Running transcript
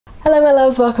Hello my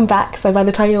loves, welcome back. So by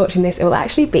the time you're watching this, it will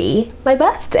actually be my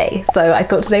birthday. So I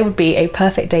thought today would be a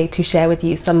perfect day to share with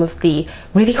you some of the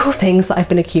really cool things that I've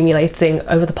been accumulating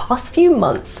over the past few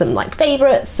months. Some like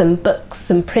favourites, some books,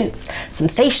 some prints, some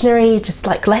stationery, just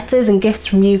like letters and gifts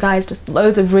from you guys, just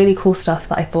loads of really cool stuff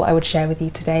that I thought I would share with you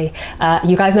today.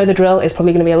 You guys know the drill, it's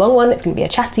probably going to be a long one, it's going to be a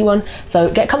chatty one,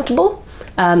 so get comfortable,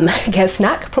 get a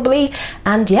snack probably,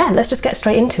 and yeah, let's just get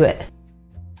straight into it.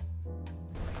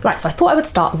 Right, so I thought I would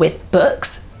start with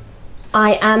books.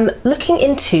 I am looking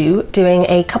into doing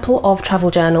a couple of travel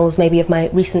journals, maybe of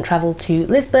my recent travel to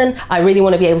Lisbon. I really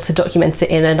want to be able to document it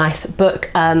in a nice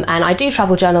book, and I do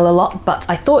travel journal a lot, but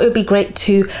I thought it would be great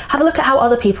to have a look at how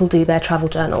other people do their travel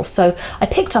journals. So I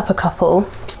picked up a couple.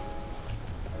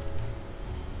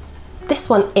 This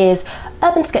one is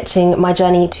Urban Sketching My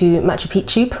Journey to Machu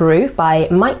Picchu, Peru by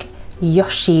Mike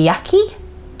Yoshiaki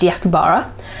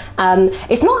Diakubara.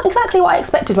 It's not exactly what I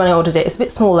expected when I ordered it. It's a bit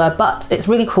smaller, but it's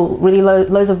really cool. Really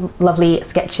loads of lovely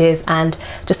sketches and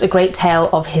just a great tale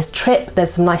of his trip.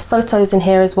 There's some nice photos in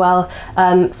here as well.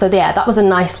 So yeah, that was a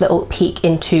nice little peek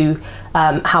into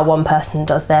how one person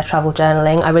does their travel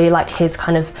journaling. I really like his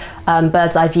kind of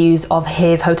bird's eye views of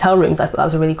his hotel rooms. I thought that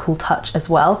was a really cool touch as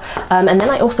well. And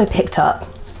then I also picked up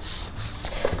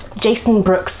Jason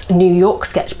Brooks' New York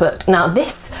sketchbook. Now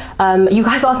this, you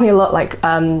guys ask me a lot like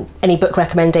any book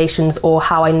recommendations or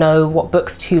how I know what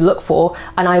books to look for,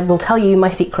 and I will tell you my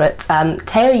secret.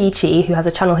 Teo Yichi, who has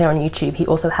a channel here on YouTube, he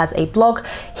also has a blog.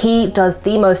 He does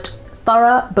the most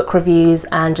thorough book reviews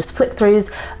and just flip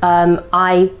throughs.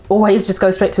 I always just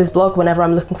go straight to his blog whenever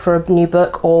I'm looking for a new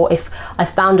book, or if I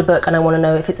found a book and I want to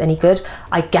know if it's any good.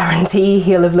 I guarantee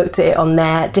he'll have looked at it on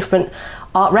there, different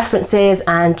art references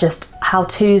and just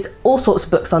how-tos, all sorts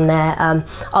of books on there.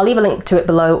 I'll leave a link to it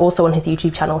below. Also on his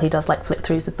YouTube channel, he does like flip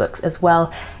throughs of books as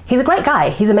well. He's a great guy,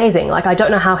 he's amazing. Like, I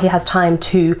don't know how he has time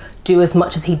to do as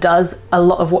much as he does. A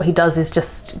lot of what he does is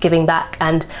just giving back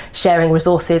and sharing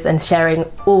resources and sharing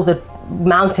all the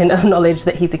mountain of knowledge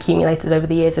that he's accumulated over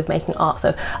the years of making art.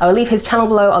 So I will leave his channel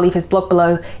below, I'll leave his blog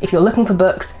below. If you're looking for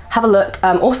books, have a look.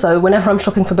 Also, whenever I'm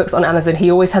shopping for books on Amazon,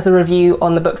 he always has a review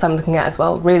on the books I'm looking at as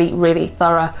well. Really, really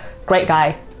thorough, great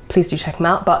guy. Please do check him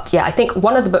out. But yeah, I think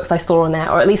one of the books I saw on there,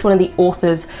 or at least one of the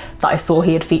authors that I saw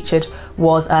he had featured,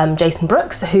 was Jason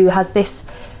Brooks, who has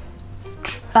this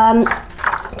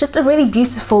just a really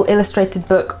beautiful illustrated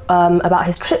book about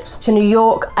his trips to New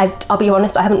York. I'll be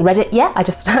honest, I haven't read it yet. I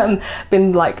just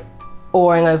been like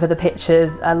awing over the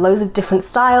pictures. Loads of different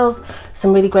styles,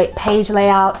 some really great page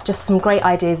layouts, just some great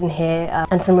ideas in here,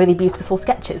 and some really beautiful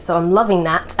sketches. So I'm loving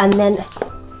that. And then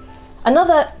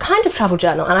another kind of travel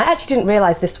journal, and I actually didn't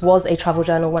realise this was a travel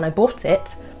journal when I bought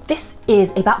it. This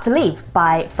is About to Leave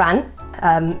by Fran,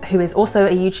 who is also a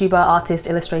YouTuber, artist,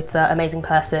 illustrator, amazing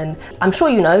person. I'm sure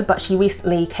you know, but she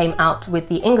recently came out with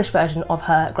the English version of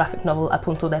her graphic novel A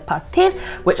Punto de Partir,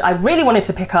 which I really wanted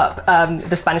to pick up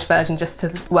the Spanish version just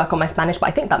to work on my Spanish, but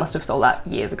I think that must have sold out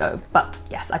years ago. But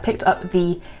yes, I picked up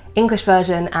the English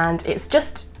version and it's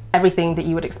just everything that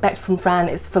you would expect from Fran.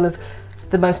 It's full of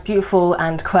the most beautiful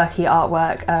and quirky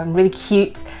artwork, really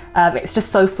cute. It's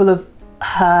just so full of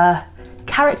her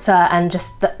character, and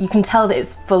just that you can tell that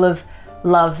it's full of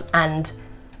love and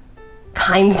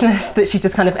kindness that she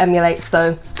just kind of emulates.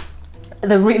 So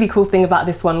the really cool thing about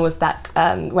this one was that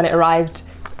when it arrived,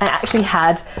 I actually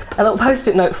had a little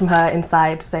post-it note from her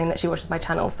inside saying that she watches my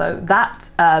channel. So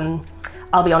that,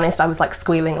 I'll be honest, I was like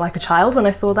squealing like a child when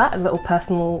I saw that, a little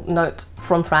personal note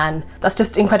from Fran. That's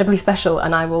just incredibly special,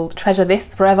 and I will treasure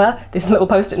this forever, this little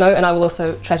post-it note, and I will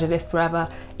also treasure this forever.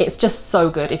 It's just so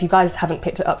good. If you guys haven't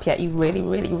picked it up yet, you really,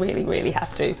 really, really, really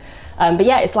have to. But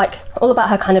yeah, it's like all about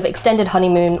her kind of extended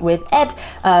honeymoon with Ed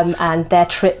and their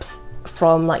trips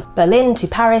from like Berlin to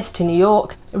Paris to New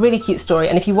York. A really cute story,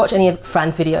 and if you watch any of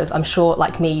Fran's videos, I'm sure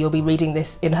like me you'll be reading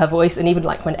this in her voice, and even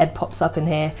like when Ed pops up in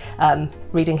here,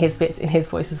 reading his bits in his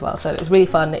voice as well. So it's really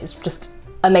fun. It's just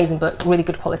amazing book, really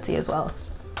good quality as well.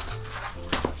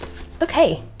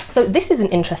 Okay, so this is an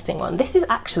interesting one. This is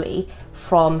actually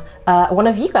from one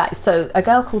of you guys. So a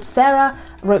girl called Sarah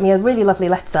wrote me a really lovely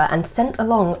letter and sent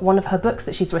along one of her books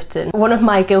that she's written. One of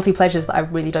my guilty pleasures that I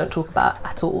really don't talk about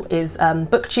at all is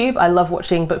BookTube. I love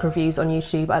watching book reviews on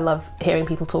YouTube. I love hearing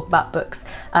people talk about books.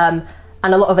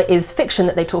 and a lot of it is fiction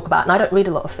that they talk about, and I don't read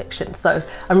a lot of fiction, so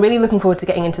I'm really looking forward to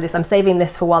getting into this. I'm saving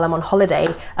this for while I'm on holiday,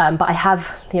 but I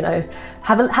have, you know,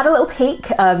 had a little peek,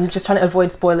 just trying to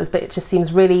avoid spoilers, but it just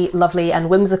seems really lovely and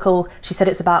whimsical. She said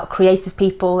it's about creative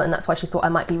people, and that's why she thought I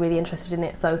might be really interested in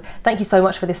it, so thank you so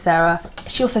much for this, Sarah.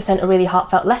 She also sent a really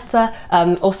heartfelt letter.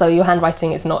 Also, your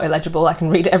handwriting is not illegible. I can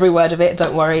read every word of it,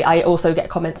 don't worry. I also get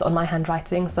comments on my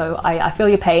handwriting, so I feel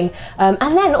your pain.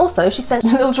 And then also she sent a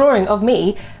little drawing of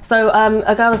me, so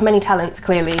a girl of many talents,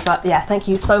 clearly. But yeah, thank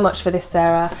you so much for this,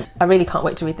 Sarah. I really can't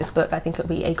wait to read this book. I think it'll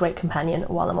be a great companion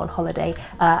while I'm on holiday.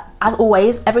 As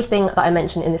always, everything that I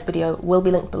mentioned in this video will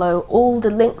be linked below. All the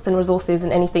links and resources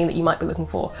and anything that you might be looking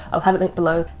for, I'll have it linked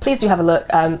below. Please do have a look.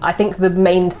 I think the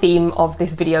main theme of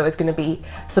this video is going to be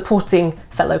supporting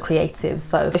fellow creatives.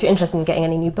 So if you're interested in getting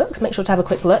any new books, make sure to have a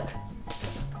quick look.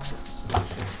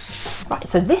 Right,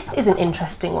 so this is an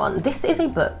interesting one. This is a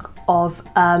book of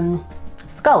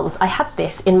skulls. I had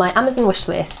this in my Amazon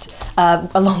wishlist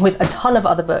along with a ton of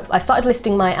other books. I started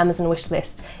listing my Amazon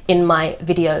wishlist in my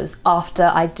videos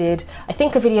after I did, I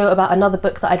think, a video about another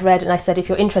book that I'd read, and I said if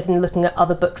you're interested in looking at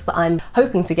other books that I'm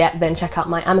hoping to get, then check out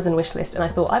my Amazon wishlist, and I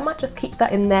thought I might just keep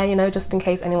that in there, you know, just in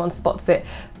case anyone spots it.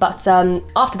 But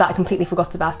after that I completely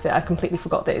forgot about it. I completely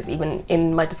forgot that it's even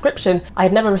in my description. I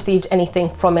had never received anything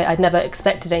from it, I'd never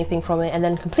expected anything from it, and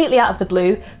then completely out of the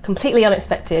blue, completely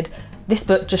unexpected, this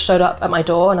book just showed up at my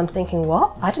door, and I'm thinking,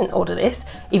 what? I didn't order this,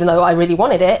 even though I really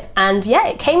wanted it. And yeah,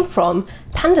 it came from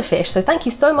Panda Fish, so thank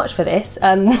you so much for this.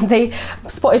 They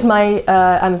spotted my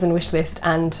Amazon wishlist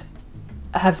and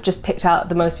have just picked out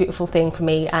the most beautiful thing for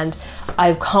me, and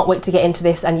I can't wait to get into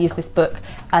this and use this book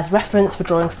as reference for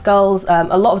drawing skulls.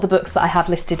 A lot of the books that I have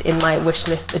listed in my wish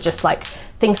list are just like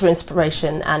things for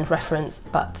inspiration and reference,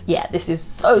 but yeah, this is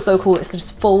so cool. It's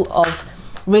just full of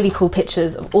really cool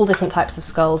pictures of all different types of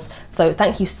skulls, so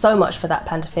thank you so much for that,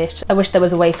 Panda Fish. I wish there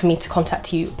was a way for me to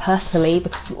contact you personally,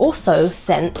 because you also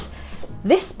sent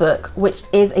this book, which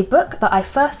is a book that I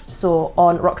first saw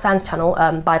on Roxanne's channel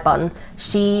by Bun.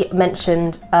 She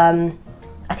mentioned, I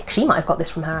think she might have got this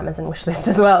from her Amazon wishlist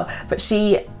as well, but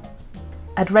she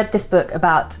had read this book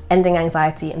about ending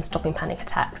anxiety and stopping panic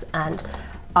attacks, and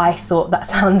I thought that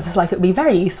sounds like it would be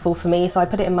very useful for me, so I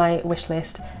put it in my wish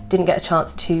list, didn't get a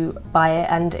chance to buy it,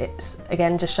 and it's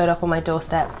again just showed up on my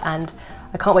doorstep, and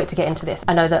I can't wait to get into this.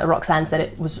 I know that Roxanne said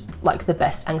it was like the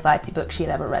best anxiety book she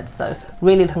had ever read, so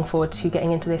really looking forward to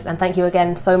getting into this, and thank you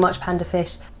again so much, Panda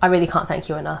Fish. I really can't thank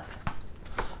you enough.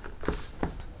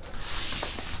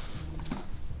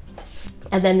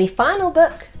 And then the final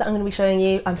book that I'm going to be showing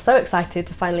you, I'm so excited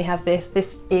to finally have this.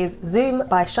 This is Zoom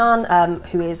by Shan,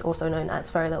 who is also known as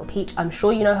Fairy Little Peach. I'm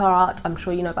sure you know her art, I'm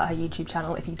sure you know about her YouTube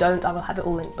channel. If you don't, I will have it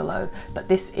all linked below. But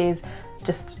this is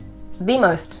just the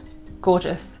most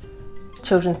gorgeous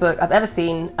children's book I've ever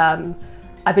seen.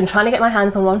 I've been trying to get my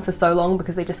hands on one for so long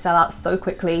because they just sell out so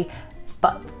quickly,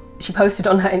 but she posted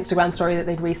on her Instagram story that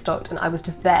they'd restocked, and I was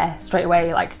just there straight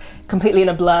away, like completely in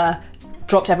a blur.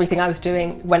 Dropped everything I was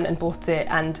doing, went and bought it,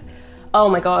 and oh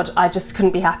my god, I just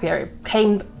couldn't be happier. It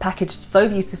came packaged so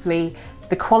beautifully.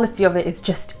 The quality of it is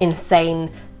just insane.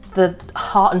 The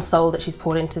heart and soul that she's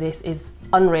poured into this is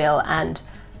unreal, and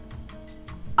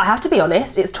I have to be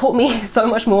honest, it's taught me so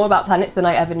much more about planets than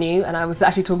I ever knew, and I was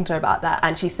actually talking to her about that,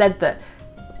 and she said that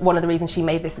one of the reasons she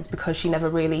made this is because she never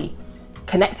really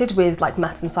connected with like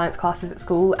maths and science classes at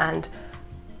school, and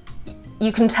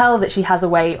you can tell that she has a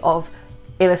way of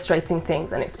illustrating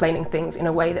things and explaining things in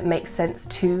a way that makes sense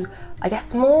to, I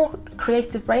guess, more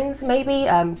creative brains maybe,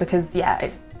 because yeah,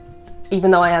 it's,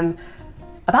 even though I am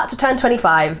about to turn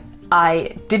 25,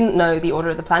 I didn't know the order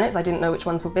of the planets. I didn't know which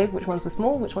ones were big, which ones were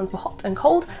small, which ones were hot and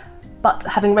cold, but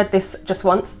having read this just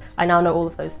once, I now know all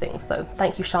of those things. So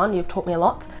thank you, Shan, you've taught me a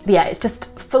lot. But yeah, it's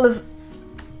just full of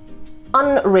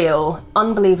unreal,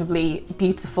 unbelievably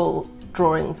beautiful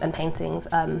drawings and paintings.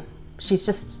 She's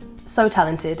just so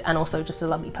talented and also just a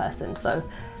lovely person, so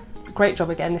great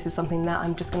job again. This is something that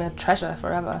I'm just going to treasure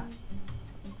forever.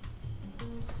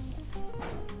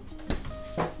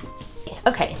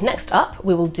 Okay, next up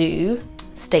we will do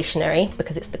stationery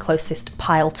because it's the closest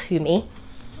pile to me.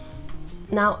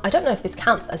 Now, I don't know if this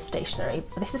counts as stationery,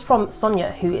 but this is from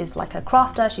Sonia, who is like a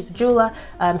crafter, she's a jeweler,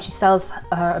 she sells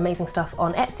her amazing stuff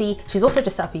on Etsy. She's also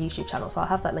just set up a YouTube channel, so I'll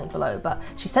have that link below, but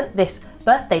she sent this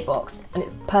birthday box, and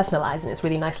it's personalised and it's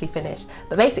really nicely finished.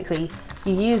 But basically,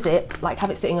 you use it, like have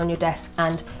it sitting on your desk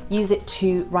and use it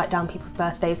to write down people's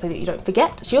birthdays so that you don't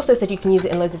forget. She also said you can use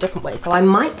it in loads of different ways, so I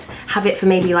might have it for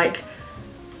maybe like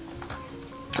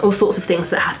all sorts of things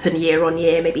that happen year on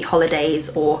year, maybe holidays,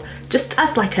 or just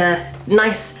as like a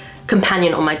nice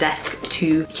companion on my desk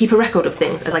to keep a record of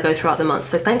things as I go throughout the month.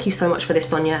 So thank you so much for this,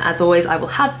 Sonia. As always, I will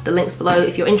have the links below.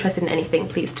 If you're interested in anything,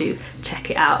 please do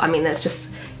check it out. I mean, it's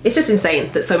just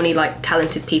insane that so many like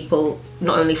talented people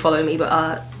not only follow me, but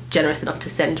are generous enough to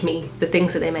send me the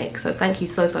things that they make. So thank you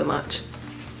so, so much.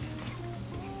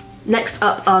 Next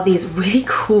up are these really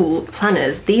cool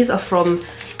planners. These are from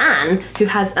Anne, who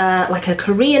has like a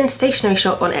Korean stationery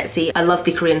shop on Etsy. I love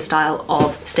the Korean style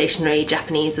of stationery,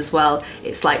 Japanese as well.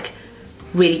 It's like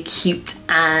really cute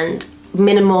and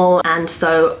minimal, and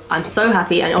so I'm so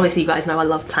happy. And obviously you guys know I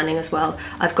love planning as well.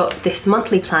 I've got this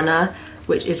monthly planner,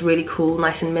 which is really cool,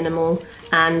 nice and minimal,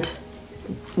 and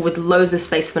with loads of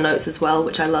space for notes as well,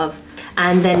 which I love.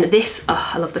 And then this,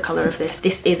 oh, I love the colour of this.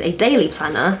 This is a daily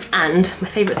planner, and my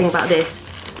favourite thing about this,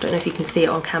 I don't know if you can see it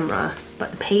on camera,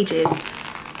 but the pages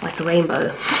like a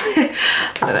rainbow.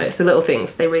 I don't know, it's the little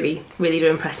things, they really, really do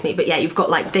impress me. But yeah, you've got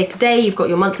like day to day, you've got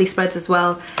your monthly spreads as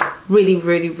well. Really,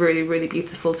 really, really, really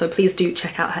beautiful. So please do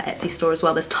check out her Etsy store as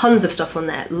well. There's tons of stuff on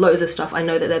there, loads of stuff. I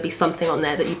know that there'll be something on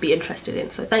there that you'd be interested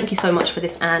in. So thank you so much for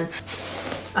this, Anne.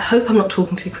 I hope I'm not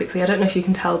talking too quickly. I don't know if you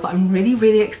can tell, but I'm really,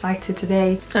 really excited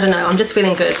today. I don't know, I'm just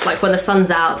feeling good. Like when the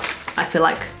sun's out, I feel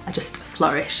like I just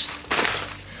flourish.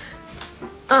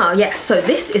 Oh yeah, so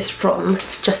this is from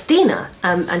Justina,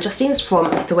 and Justina's from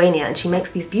Lithuania, and she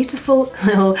makes these beautiful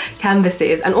little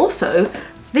canvases. And also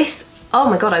this, oh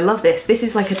my god, I love this. This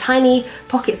is like a tiny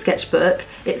pocket sketchbook.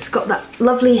 It's got that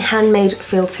lovely handmade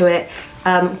feel to it.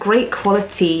 Great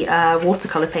quality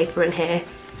watercolour paper in here.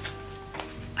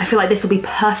 I feel like this will be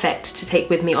perfect to take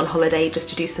with me on holiday, just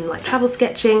to do some like travel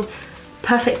sketching.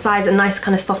 Perfect size, a nice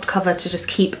kind of soft cover to just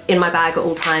keep in my bag at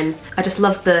all times. I just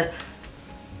love the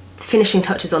finishing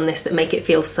touches on this that make it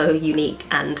feel so unique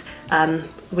and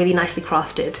really nicely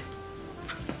crafted.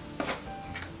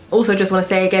 Also just want to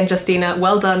say again, Justina,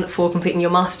 well done for completing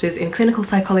your Masters in Clinical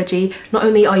Psychology. Not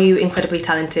only are you incredibly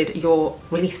talented, you're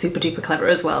really super duper clever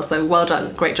as well, so well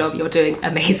done, great job, you're doing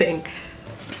amazing.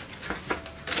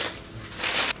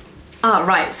 Ah,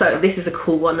 right, so this is a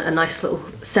cool one, a nice little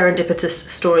serendipitous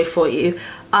story for you.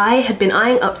 I had been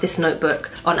eyeing up this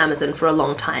notebook on Amazon for a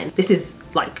long time. This is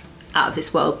like out of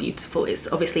this world beautiful. It's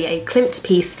obviously a klimt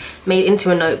piece made into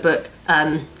a notebook.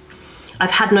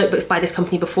 I've had notebooks by this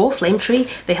company before, Flame Tree.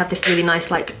 They have this really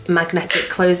nice like magnetic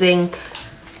closing,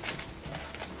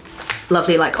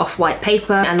 lovely like off-white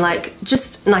paper, and like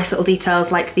just nice little details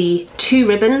like the two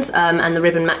ribbons, and the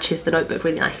ribbon matches the notebook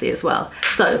really nicely as well.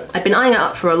 So I'd been eyeing it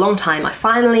up for a long time. I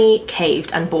finally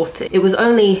caved and bought it. It was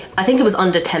only, I think it was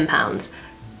under £10,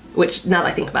 which now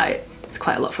that I think about it, it's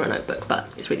quite a lot for a notebook, but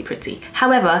it's really pretty.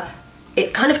 However, it's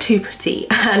kind of too pretty,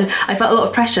 and I felt a lot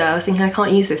of pressure. I was thinking I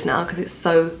can't use this now because it's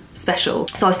so special.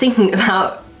 So I was thinking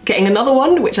about getting another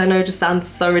one, which I know just sounds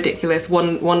so ridiculous.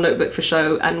 One notebook for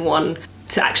show and one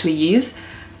to actually use.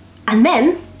 And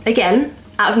then, again,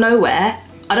 out of nowhere,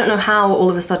 I don't know how all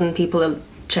of a sudden people are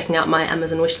checking out my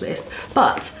Amazon wishlist,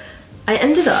 but I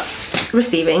ended up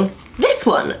receiving this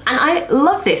one, and I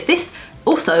love this. This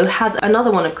also has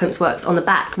another one of Klimt's works on the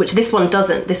back, which this one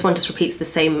doesn't. This one just repeats the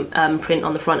same print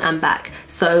on the front and back.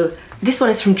 So this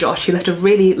one is from Josh, who left a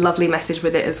really lovely message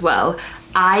with it as well.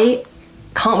 I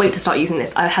can't wait to start using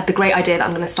this. I had the great idea that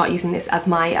I'm going to start using this as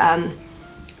my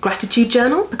gratitude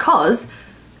journal, because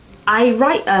I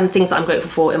write things that I'm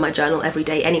grateful for in my journal every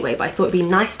day anyway, but I thought it'd be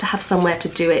nice to have somewhere to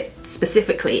do it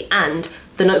specifically, and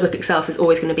the notebook itself is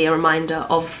always going to be a reminder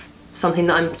of something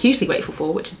that I'm hugely grateful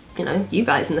for, which is, you know, you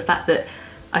guys, and the fact that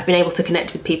I've been able to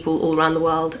connect with people all around the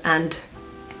world. And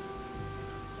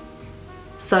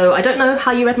so I don't know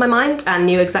how you read my mind and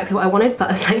knew exactly what I wanted,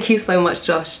 but thank you so much,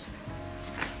 Josh.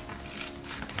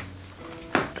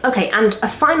 Okay, and a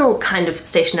final kind of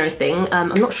stationery thing. I'm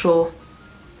not sure,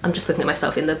 I'm just looking at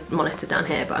myself in the monitor down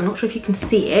here, but I'm not sure if you can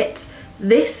see it.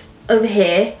 This over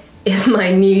here is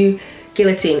my new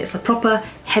guillotine. It's a proper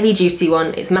heavy duty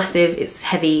one. It's massive, it's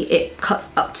heavy, it cuts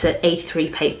up to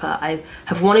A3 paper. I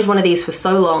have wanted one of these for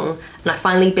so long, and I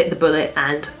finally bit the bullet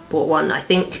and bought one. I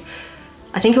think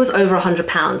it was over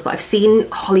 £100, but I've seen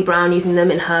Holly Brown using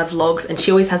them in her vlogs, and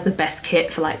she always has the best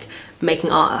kit for like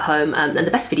making art at home, and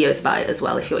the best videos about it as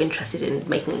well if you're interested in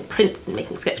making prints and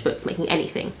making sketchbooks, making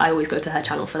anything. I always go to her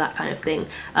channel for that kind of thing.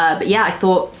 But yeah, I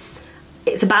thought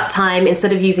it's about time,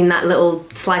 instead of using that little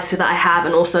slicer that I have,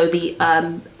 and also the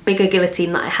bigger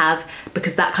guillotine that I have,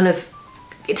 because that kind of,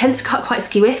 it tends to cut quite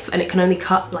skew-if, and it can only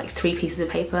cut like 3 pieces of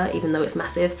paper, even though it's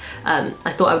massive.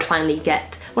 I thought I would finally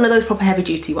get one of those proper heavy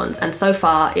duty ones, and so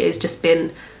far it has just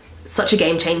been such a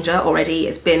game changer already.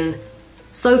 It's been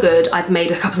so good. I've made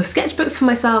a couple of sketchbooks for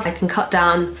myself. I can cut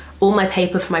down all my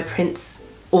paper for my prints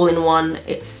all in one.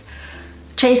 It's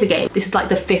changed the game. This is like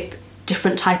the 5th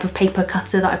different type of paper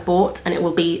cutter that I bought, and it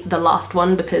will be the last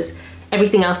one because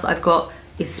everything else that I've got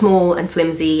is small and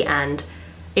flimsy and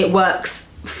it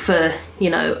works for, you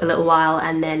know, a little while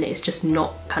and then it's just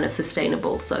not kind of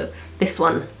sustainable. So this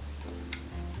one,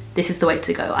 this is the way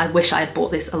to go. I wish I had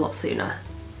bought this a lot sooner.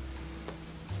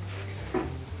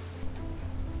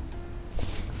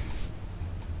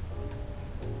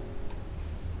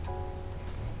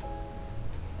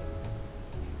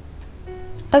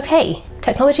 Okay,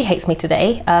 technology hates me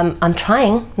today. I'm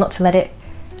trying not to let it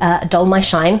dull my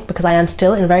shine because I am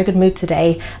still in a very good mood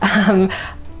today.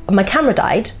 My camera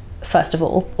died, first of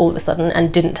all of a sudden,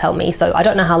 and didn't tell me, so I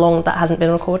don't know how long that hasn't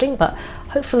been recording, but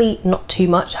hopefully not too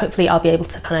much. Hopefully I'll be able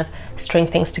to kind of string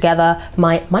things together.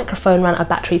 My microphone ran out of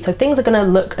battery, so things are gonna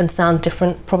look and sound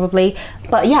different probably.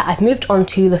 But yeah, I've moved on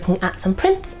to looking at some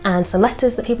prints and some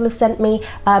letters that people have sent me.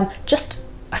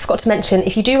 I forgot to mention,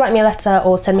 if you do write me a letter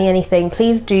or send me anything,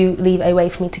 please do leave a way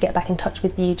for me to get back in touch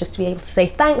with you, just to be able to say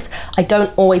thanks. I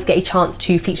don't always get a chance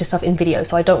to feature stuff in video,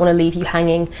 so I don't want to leave you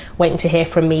hanging, waiting to hear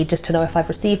from me just to know if I've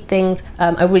received things.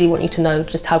 I really want you to know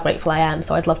just how grateful I am,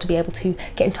 so I'd love to be able to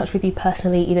get in touch with you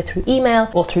personally, either through email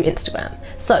or through Instagram.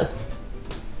 So,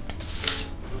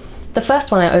 the first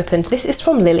one I opened, this is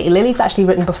from Lily. Lily's actually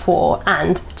written before,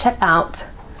 and check out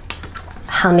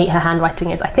how neat her handwriting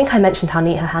is. I think I mentioned how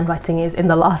neat her handwriting is in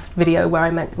the last video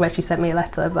where she sent me a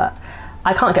letter, but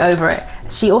I can't get over it.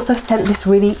 She also sent this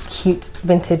really cute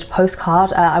vintage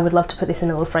postcard. I would love to put this in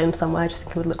a little frame somewhere. I just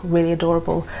think it would look really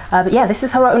adorable. But yeah, this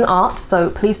is her own art, so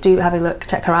please do have a look,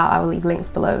 check her out. I will leave links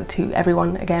below to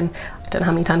everyone. Again, I don't know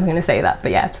how many times I'm going to say that,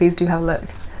 but yeah, please do have a look.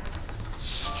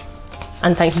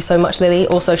 And thank you so much, Lily.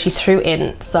 Also, she threw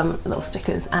in some little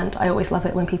stickers, and I always love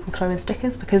it when people throw in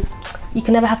stickers because you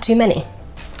can never have too many.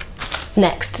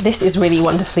 Next, this is really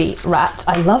wonderfully wrapped.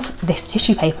 I love this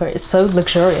tissue paper. It's so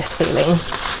luxurious feeling.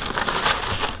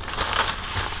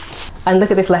 And look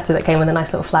at this letter that came with a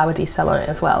nice little flower detail on it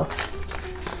as well.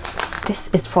 This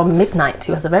is from Midnight,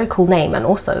 who has a very cool name and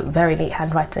also very neat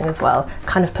handwriting as well.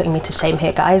 Kind of putting me to shame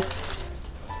here, guys.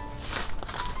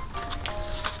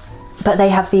 But they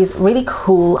have these really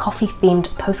cool coffee-themed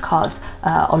postcards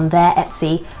on their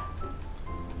Etsy.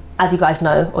 As you guys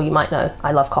know, or you might know,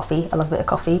 I love coffee. I love a bit of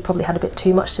coffee. Probably had a bit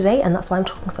too much today, and that's why I'm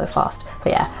talking so fast.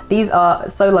 But yeah, these are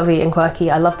so lovely and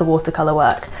quirky. I love the watercolour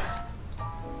work.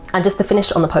 And just the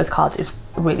finish on the postcards is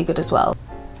really good as well.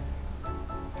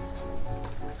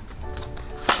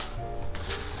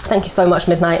 Thank you so much,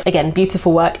 Midnight. Again,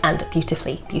 beautiful work and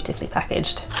beautifully, beautifully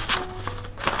packaged.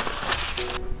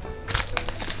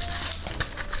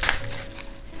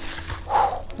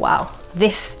 Wow,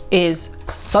 this is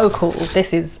so cool.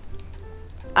 This is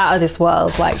out of this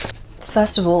world. Like,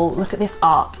 first of all, look at this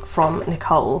art from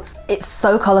Nicole. It's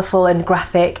so colourful and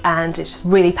graphic, and it just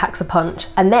really packs a punch.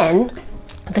 And then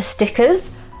the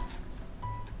stickers,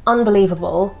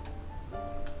 unbelievable.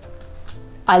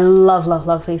 I love, love,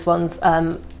 love these ones.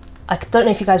 I don't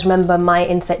know if you guys remember my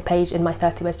insect page in my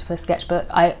 30 Ways to Fill a Sketchbook.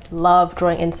 I love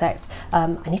drawing insects. I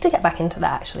need to get back into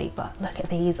that actually, but look at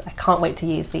these. I can't wait to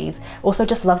use these. Also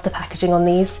just love the packaging on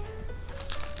these.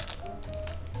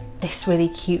 This really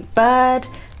cute bird.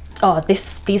 Oh,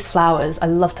 these flowers. I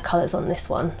love the colours on this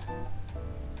one.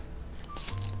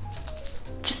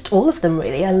 Just all of them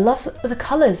really. I love the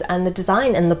colours and the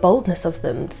design and the boldness of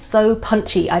them. It's so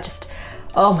punchy.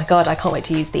 Oh my god, I can't wait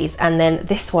to use these. And then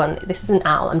this one, this is an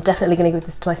owl. I'm definitely going to give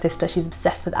this to my sister. She's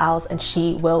obsessed with owls and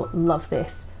she will love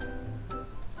this.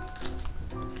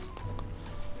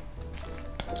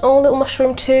 Oh, little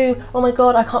mushroom too. Oh my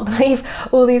god, I can't believe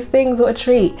all these things. What a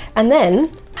treat. And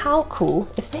then, how cool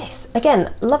is this?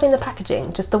 Again, loving the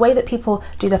packaging. Just the way that people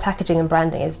do their packaging and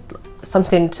branding is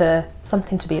something to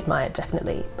be admired,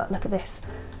 definitely. But look at this.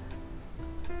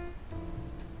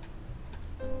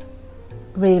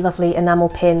 Really lovely enamel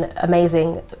pin,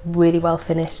 amazing, really well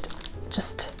finished.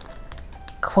 Just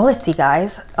quality,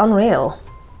 guys, unreal.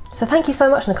 So thank you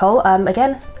so much, Nicole.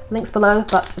 Again, links below,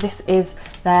 but this is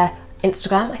their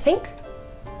Instagram, I think.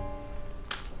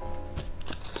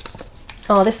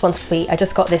 Oh, this one's sweet. I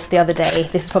just got this the other day.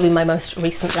 This is probably my most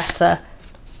recent letter.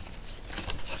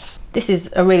 This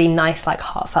is a really nice, like,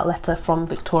 heartfelt letter from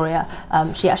Victoria.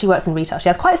 She actually works in retail. She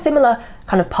has quite a similar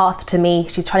kind of path to me.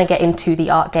 She's trying to get into the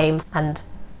art game and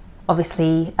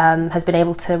obviously has been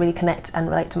able to really connect and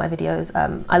relate to my videos.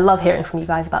 I love hearing from you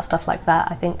guys about stuff like that.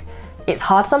 I think it's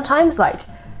hard sometimes. Like,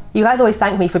 you guys always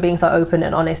thank me for being so open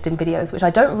and honest in videos, which I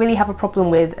don't really have a problem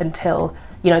with until,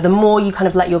 you know, the more you kind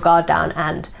of let your guard down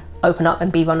and open up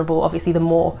and be vulnerable, obviously the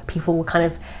more people will kind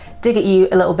of dig at you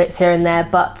a little bits here and there,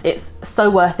 but it's so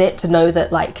worth it to know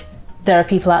that, like, there are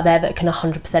people out there that can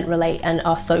 100% relate and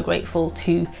are so grateful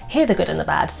to hear the good and the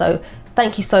bad. So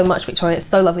Thank you so much, Victoria. It's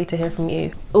so lovely to hear from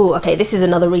you. Oh, okay, this is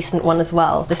another recent one as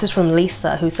well. This is from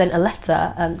Lisa, who sent a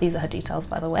letter. These are her details,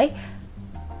 by the way.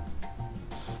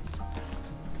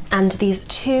 And these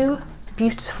two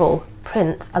beautiful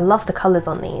prints. I love the colours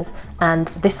on these, and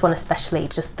this one especially,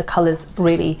 just the colours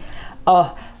really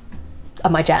are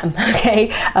my jam,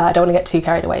 okay? I don't want to get too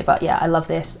carried away, but yeah, I love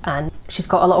this. And she's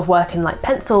got a lot of work in like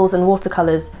pencils and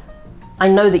watercolours. I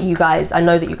know that you guys are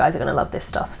gonna love this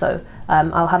stuff, so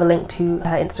I'll have a link to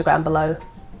her Instagram below.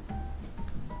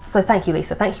 So thank you,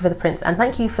 Lisa, thank you for the prints, and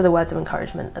thank you for the words of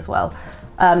encouragement as well.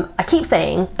 I keep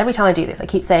saying, every time I do this, I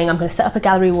keep saying I'm gonna set up a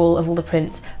gallery wall of all the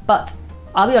prints, but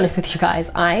I'll be honest with you guys,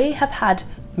 I have had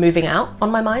moving out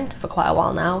on my mind for quite a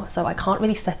while now, so I can't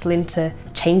really settle into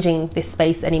changing this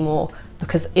space anymore,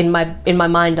 because in my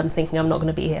mind I'm thinking I'm not going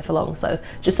to be here for long. So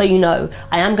just so you know,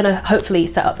 I am going to hopefully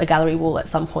set up a gallery wall at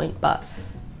some point, but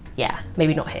yeah,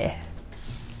 maybe not here.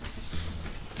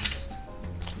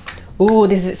 Ooh,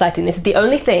 this is exciting. This is the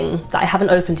only thing that I haven't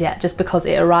opened yet, just because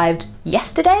it arrived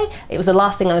yesterday. It was the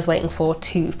last thing I was waiting for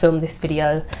to film this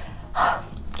video.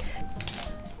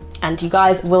 And you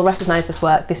guys will recognize this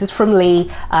work. This is from Lee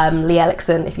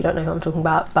Ellickson, if you don't know who I'm talking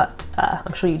about, but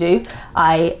I'm sure you do.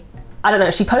 I don't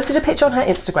know, she posted a picture on her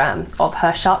Instagram of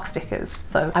her shark stickers.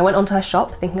 So I went onto her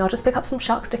shop thinking I'll just pick up some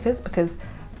shark stickers because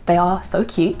they are so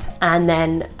cute. And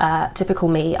then typical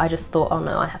me, I just thought, oh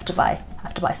no, I have to buy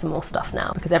some more stuff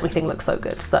now because everything looks so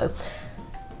good. So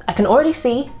I can already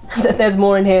see that there's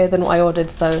more in here than what I ordered.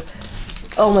 So,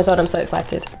 oh my God, I'm so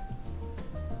excited.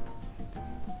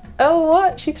 Oh,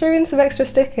 what? She threw in some extra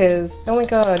stickers. Oh my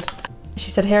God.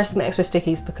 She said, here are some extra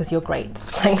stickies because you're great.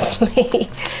 Thanks, Lee.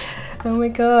 Oh my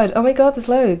God, there's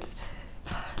loads.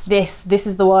 This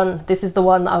is the one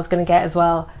that I was gonna get as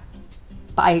well.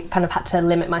 But I kind of had to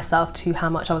limit myself to how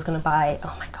much I was gonna buy.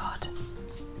 Oh my God.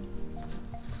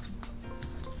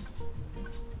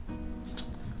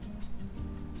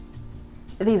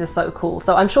 These are so cool.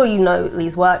 So I'm sure you know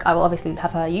Lee's work. I will obviously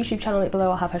have her YouTube channel link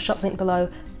below. I'll have her shop link below.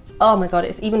 Oh my God,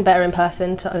 it's even better in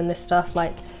person to own this stuff.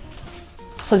 Like,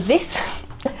 so this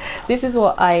is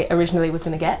what I originally was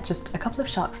gonna get, just a couple of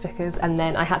shark stickers, and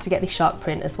then I had to get the shark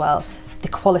print as well. The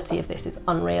quality of this is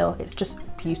unreal. It's just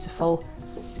beautiful.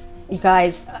 You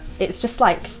guys, it's just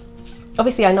like,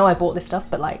 obviously I know I bought this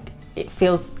stuff, but like, it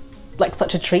feels like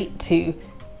such a treat to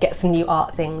get some new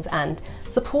art things and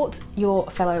support your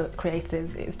fellow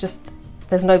creatives. It's just,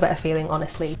 there's no better feeling,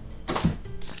 honestly.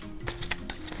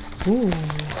 Ooh.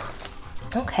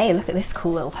 Okay, look at this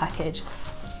cool little package.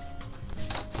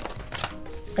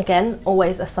 Again,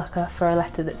 always a sucker for a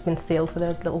letter that's been sealed with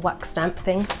a little wax stamp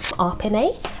thing.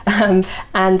 Arpine.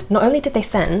 And not only did they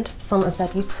send some of their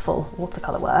beautiful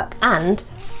watercolour work and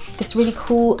this really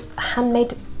cool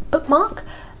handmade bookmark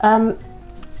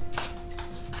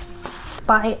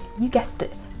by, you guessed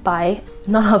it, by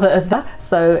none other than.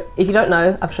 So if you don't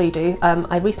know, I'm sure you do,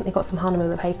 I recently got some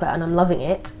Handmade paper and I'm loving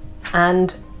it.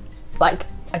 And like,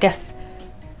 I guess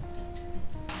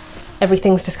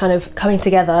everything's just kind of coming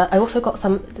together. I also got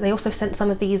some, they also sent some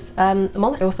of these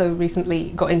mollusks I also recently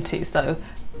got into, so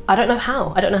I don't know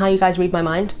how you guys read my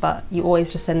mind, but you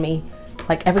always just send me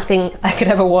like everything I could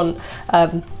ever want.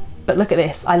 But look at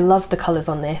this, I love the colours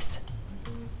on this.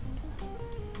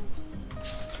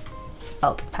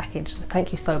 Felt package, so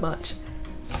thank you so much.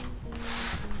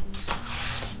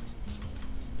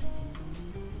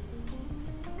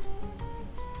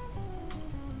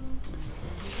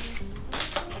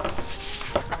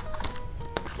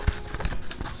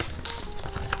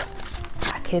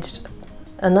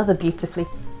 Another beautifully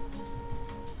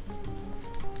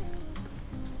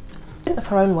of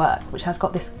her own work, which has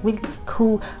got this really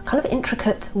cool, kind of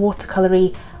intricate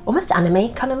watercolory, almost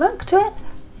anime kind of look to it,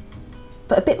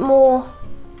 but a bit more.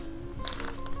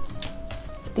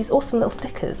 These awesome little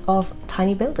stickers of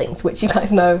tiny buildings, which you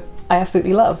guys know I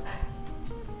absolutely love.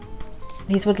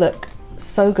 These would look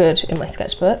so good in my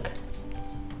sketchbook.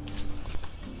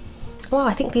 Wow,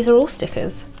 I think these are all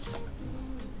stickers.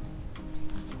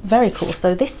 Very cool.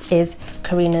 So this is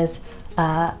Karina's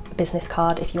business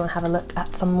card if you want to have a look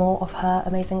at some more of her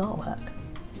amazing artwork.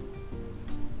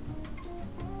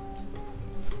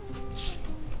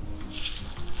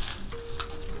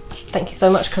 Thank you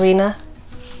so much, Karina.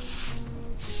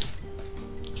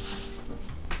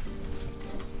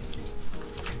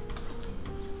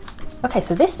 Okay,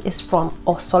 so this is from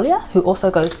Orsolia, who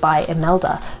also goes by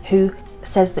Imelda, who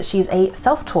says that she's a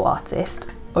self-taught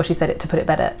artist, or she said it to put it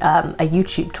better, a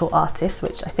YouTube taught artist,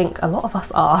 which I think a lot of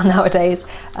us are nowadays.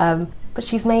 But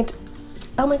she's made,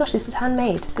 oh my gosh, this is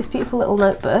handmade. This beautiful little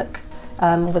notebook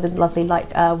with a lovely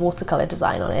like watercolor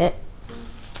design on it.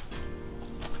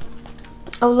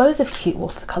 Oh, loads of cute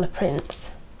watercolour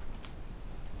prints.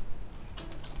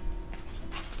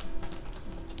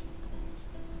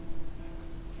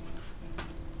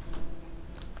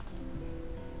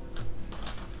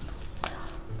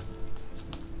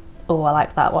 Oh, I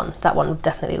like that one. That one would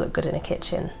definitely look good in a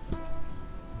kitchen.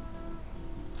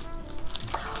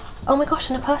 Oh my gosh,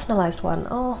 and a personalised one.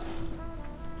 Oh.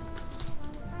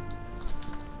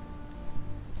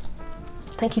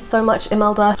 Thank you so much,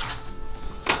 Imelda.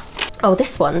 Oh,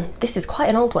 this one. This is quite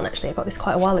an old one, actually. I got this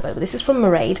quite a while ago, but this is from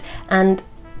Mairead, and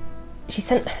she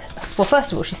sent, well,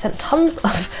 first of all, she sent tons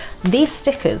of these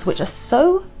stickers, which are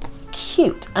so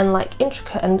cute and like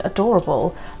intricate and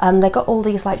adorable. They got all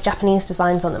these like Japanese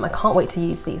designs on them. I can't wait to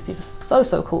use these. These are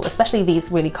so cool, especially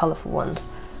these really colourful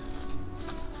ones.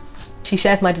 She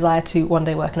shares my desire to one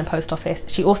day work in a post office.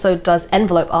 She also does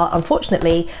envelope art.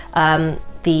 Unfortunately,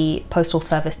 the postal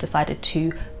service decided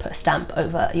to put a stamp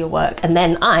over your work, and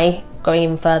then I, going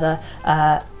even further,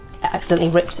 accidentally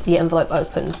ripped the envelope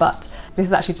open. But this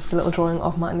is actually just a little drawing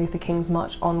of Martin Luther King's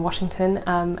March on Washington,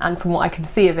 and from what I can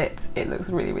see of it, it looks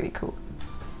really, really cool.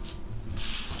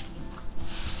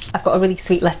 I've got a really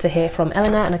sweet letter here from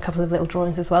Eleanor and a couple of little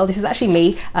drawings as well. This is actually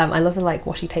me. I love the like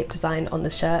washi tape design on the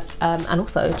shirt, and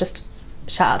also just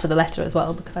shout out to the letter as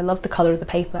well, because I love the colour of the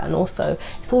paper, and also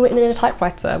it's all written in a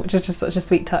typewriter, which is just such a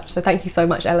sweet touch. So thank you so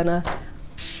much, Eleanor.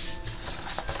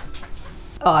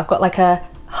 Oh, I've got like a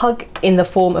hug in the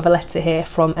form of a letter here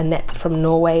from Annette from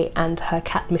Norway and her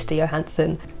cat, Mr.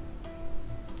 Johansson.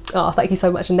 Oh, thank you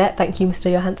so much, Annette. Thank you,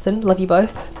 Mr. Johansson. Love you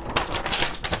both.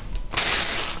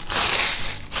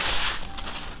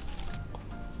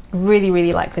 Really,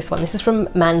 really like this one. This is from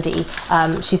Mandy.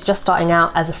 She's just starting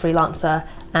out as a freelancer,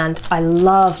 and I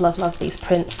love, love, love these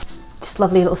prints. This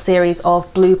lovely little series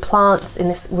of blue plants in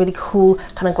this really cool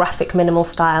kind of graphic minimal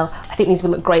style. I think these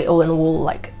would look great all in a wall,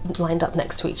 like lined up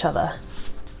next to each other.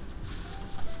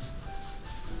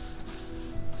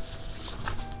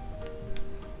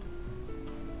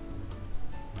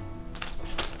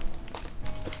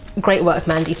 Great work,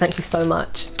 Mandy. Thank you so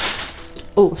much.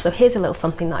 Oh, so here's a little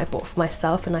something that I bought for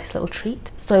myself, a nice little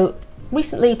treat. So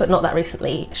recently, but not that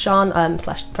recently, Sean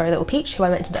slash Very Little Peach, who I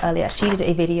mentioned earlier, she did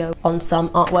a video on some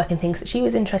artwork and things that she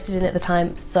was interested in at the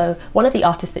time. So one of the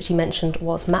artists that she mentioned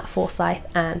was Matt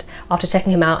Forsyth, and after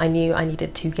checking him out, I knew I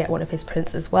needed to get one of his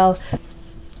prints as well.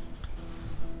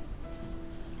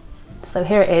 So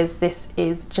here it is. This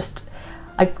is just,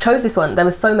 I chose this one. There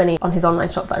were so many on his online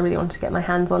shop that I really wanted to get my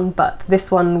hands on, but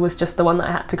this one was just the one that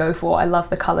I had to go for. I love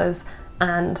the colours,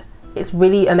 and it's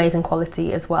really amazing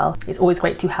quality as well. It's always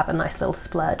great to have a nice little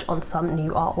splurge on some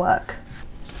new artwork.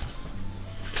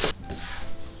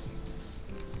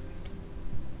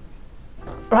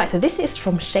 Right, so this is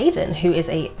from Shayden, who is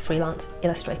a freelance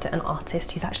illustrator and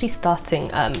artist. He's actually starting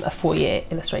a 4-year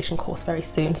illustration course very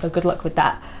soon, so good luck with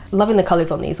that. Loving the colours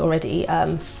on these already.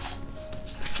 A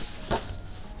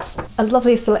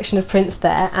lovely selection of prints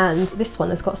there, and this one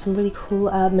has got some really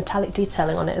cool metallic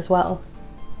detailing on it as well.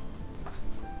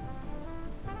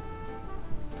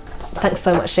 Thanks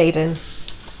so much, Shayden.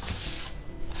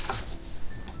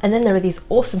 And then there are these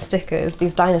awesome stickers,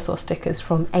 these dinosaur stickers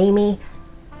from Amy.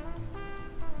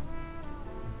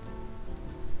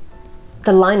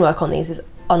 The line work on these is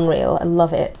unreal, I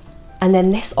love it. And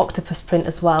then this octopus print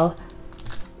as well.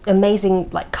 Amazing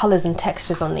like colours and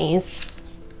textures on these.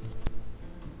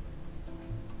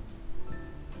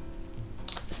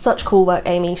 Such cool work,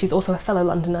 Amy. She's also a fellow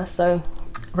Londoner, so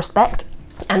respect.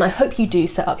 And I hope you do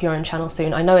set up your own channel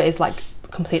soon. I know it is like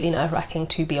completely nerve-wracking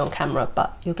to be on camera,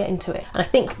 but you'll get into it. And I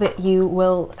think that you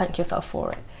will thank yourself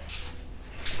for it.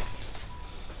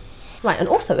 Right, and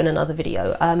also in another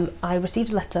video, I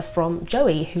received a letter from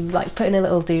Joey, who like put in a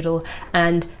little doodle,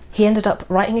 and he ended up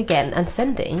writing again and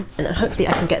sending, and hopefully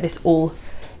I can get this all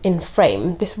in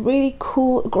frame. This really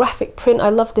cool graphic print. I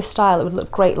love this style. It would look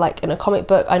great like in a comic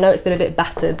book. I know it's been a bit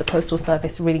battered. The postal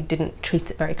service really didn't treat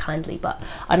it very kindly, but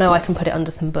I know I can put it under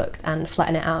some books and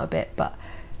flatten it out a bit. But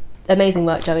amazing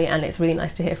work, Joey, and it's really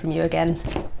nice to hear from you again.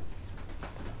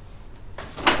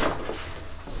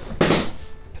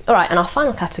 All right, and our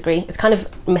final category is kind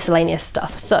of miscellaneous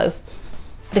stuff. So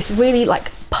this really like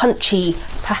punchy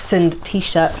patterned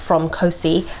t-shirt from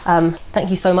Kosy. Thank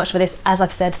you so much for this. As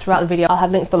I've said throughout the video, I'll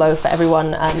have links below for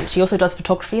everyone. She also does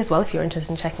photography as well if you're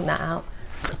interested in checking that out.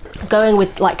 Going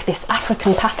with like this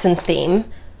African pattern theme.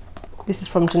 This is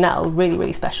from Janelle, really,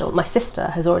 really special. My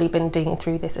sister has already been digging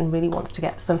through this and really wants to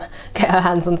get her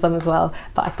hands on some as well,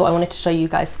 but I thought I wanted to show you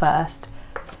guys first.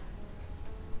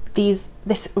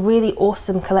 This really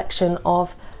awesome collection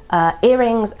of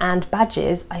earrings and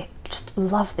badges. I just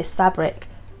love this fabric.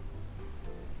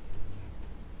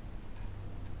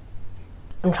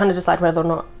 I'm trying to decide whether or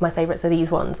not my favourites are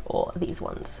these ones or these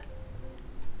ones.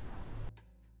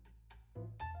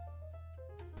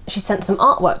 She sent some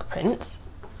artwork prints.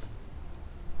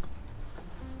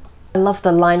 I love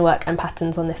the line work and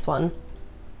patterns on this one.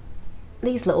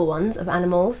 These little ones of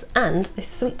animals and this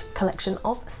sweet collection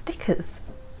of stickers.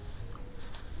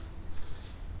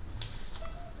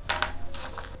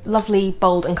 Lovely,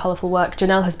 bold and colourful work.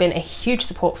 Janelle has been a huge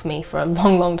support for me for a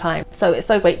long, long time. So it's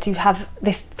so great to have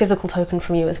this physical token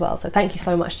from you as well. So thank you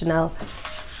so much, Janelle.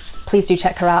 Please do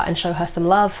check her out and show her some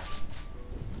love.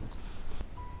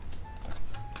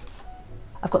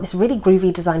 I've got this really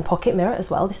groovy design pocket mirror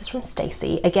as well. This is from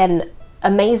Stacy. Again,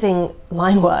 amazing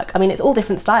line work. I mean, it's all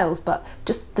different styles, but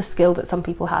just the skill that some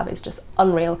people have is just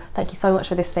unreal. Thank you so much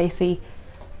for this, Stacy.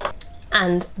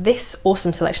 And this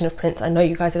awesome selection of prints. I know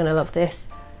you guys are gonna love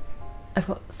this. I've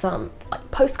got some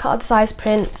like postcard size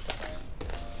prints,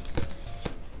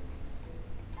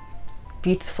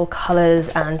 beautiful colours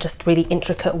and just really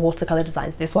intricate watercolour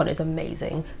designs. This one is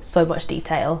amazing, so much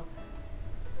detail.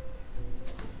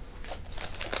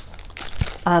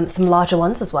 Some larger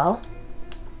ones as well.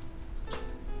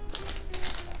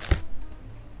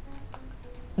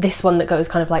 This one that goes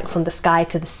kind of like from the sky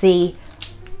to the sea.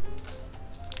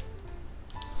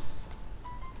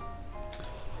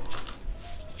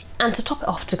 And to top it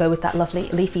off, to go with that lovely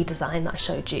leafy design that I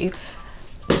showed you,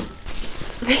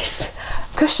 this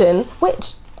cushion,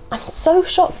 which I'm so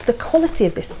shocked, the quality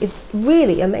of this is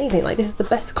really amazing. Like, this is the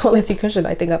best quality cushion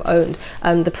I think I've owned.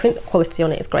 The print quality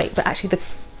on it is great, but actually the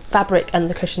fabric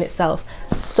and the cushion itself,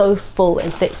 so full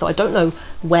and thick. So I don't know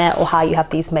where or how you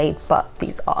have these made, but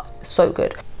these are so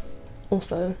good.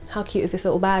 Also, how cute is this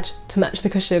little badge to match the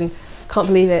cushion? Can't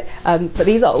believe it. But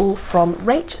these are all from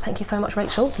Rach. Thank you so much,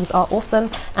 Rachel. These are awesome.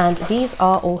 And these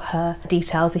are all her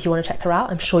details if you want to check her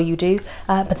out. I'm sure you do.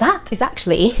 But that is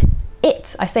actually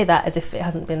it. I say that as if it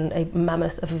hasn't been a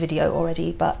mammoth of a video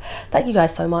already, but thank you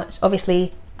guys so much.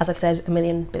 Obviously, as I've said a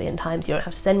million billion times, you don't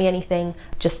have to send me anything.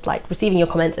 Just like receiving your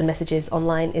comments and messages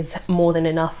online is more than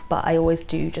enough, but I always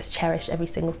do just cherish every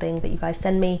single thing that you guys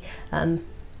send me.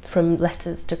 From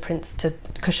letters to prints to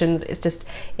cushions, it's just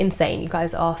insane. You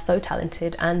guys are so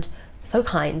talented and so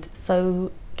kind,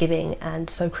 so giving and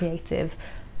so creative.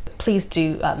 Please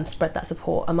do spread that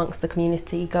support amongst the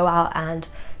community. Go out and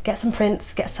get some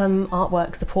prints, get some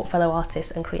artwork, support fellow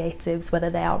artists and creatives,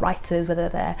 whether they are writers, whether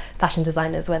they're fashion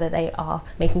designers, whether they are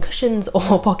making cushions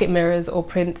or pocket mirrors or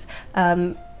prints.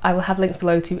 I will have links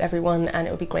below to everyone, and it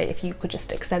would be great if you could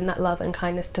just extend that love and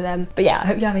kindness to them. But yeah, I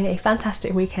hope you're having a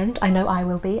fantastic weekend. I know I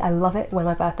will be. I love it when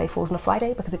my birthday falls on a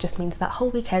Friday because it just means that whole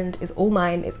weekend is all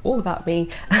mine. It's all about me.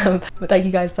 But thank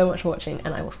you guys so much for watching,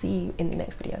 and I will see you in the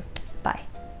next video. Bye.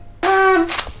 I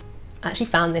actually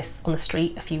found this on the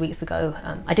street a few weeks ago.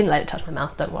 I didn't let it touch my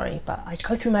mouth, don't worry, but I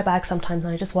go through my bag sometimes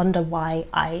and I just wonder why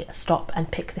I stop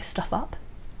and pick this stuff up.